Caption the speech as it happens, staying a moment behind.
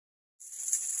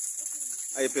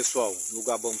Aí pessoal,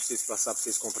 lugar bom pra vocês passar, pra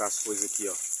vocês comprar as coisas aqui,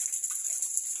 ó.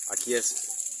 Aqui é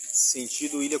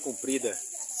sentido Ilha Comprida.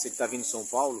 Você que tá vindo de São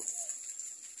Paulo,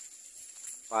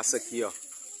 passa aqui, ó.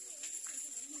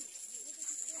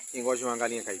 Quem gosta de uma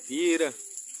galinha caipira,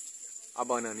 a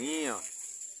bananinha, ó.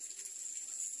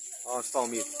 Ó os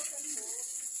palmitos.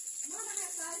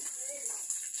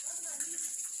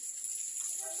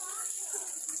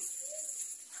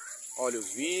 Olha os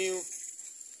vinhos.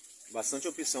 Bastante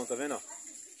opção, tá vendo, ó?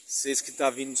 Vocês que tá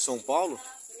vindo de São Paulo,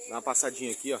 dá uma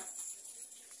passadinha aqui, ó.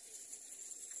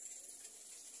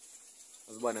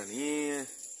 As bananinhas.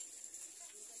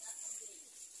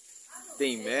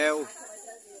 Tem mel.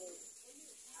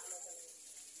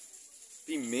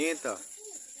 Pimenta.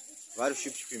 Vários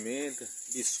tipos de pimenta.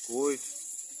 Biscoito.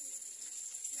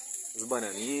 As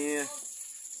bananinhas.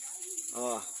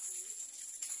 Ó.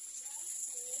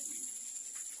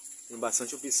 Tem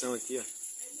bastante opção aqui, ó.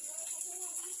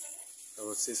 Pra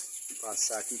vocês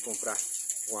passar aqui e comprar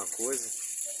alguma coisa.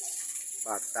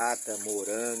 Batata,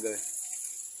 moranga.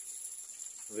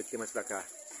 Vamos ver o que tem mais pra cá.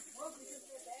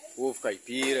 Ovo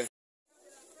caipira.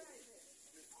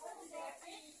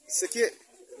 Isso aqui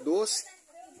é doce.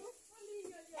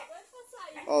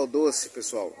 Ó o doce,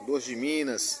 pessoal. Doce de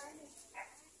Minas.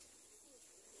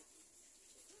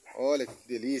 Olha que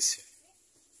delícia.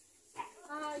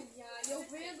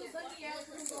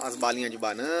 As balinhas de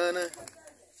banana.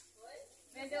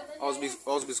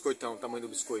 Ó os biscoitão, o tamanho do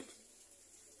biscoito.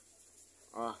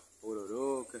 Ó,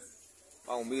 pororoca.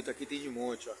 Palmito aqui tem de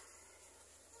monte, ó.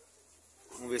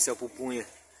 Vamos ver se é o pupunha.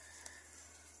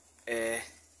 É,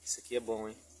 isso aqui é bom,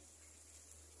 hein?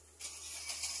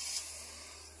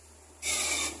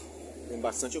 Tem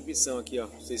bastante opção aqui, ó.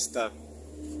 Você está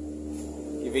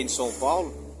que vem de São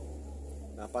Paulo,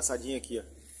 dá uma passadinha aqui, ó.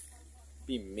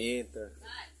 Pimenta.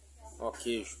 Ó,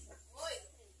 queijo.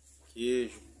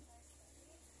 Queijo.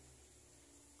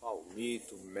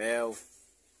 Palmito, mel.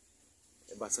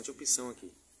 É bastante opção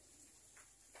aqui.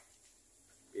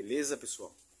 Beleza,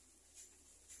 pessoal?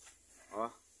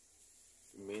 Ó,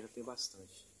 pimenta tem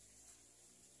bastante.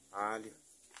 Alho.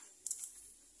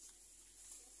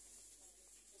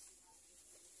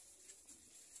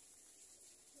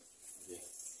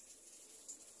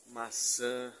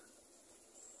 Maçã.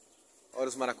 Olha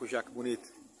os maracujá, que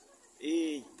bonito.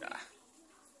 Eita!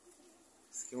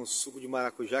 Isso aqui é um suco de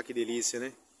maracujá, que delícia,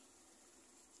 né?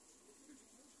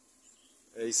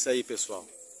 É isso aí, pessoal.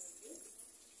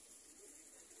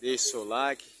 Deixe seu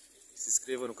like, se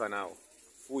inscreva no canal.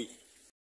 Fui!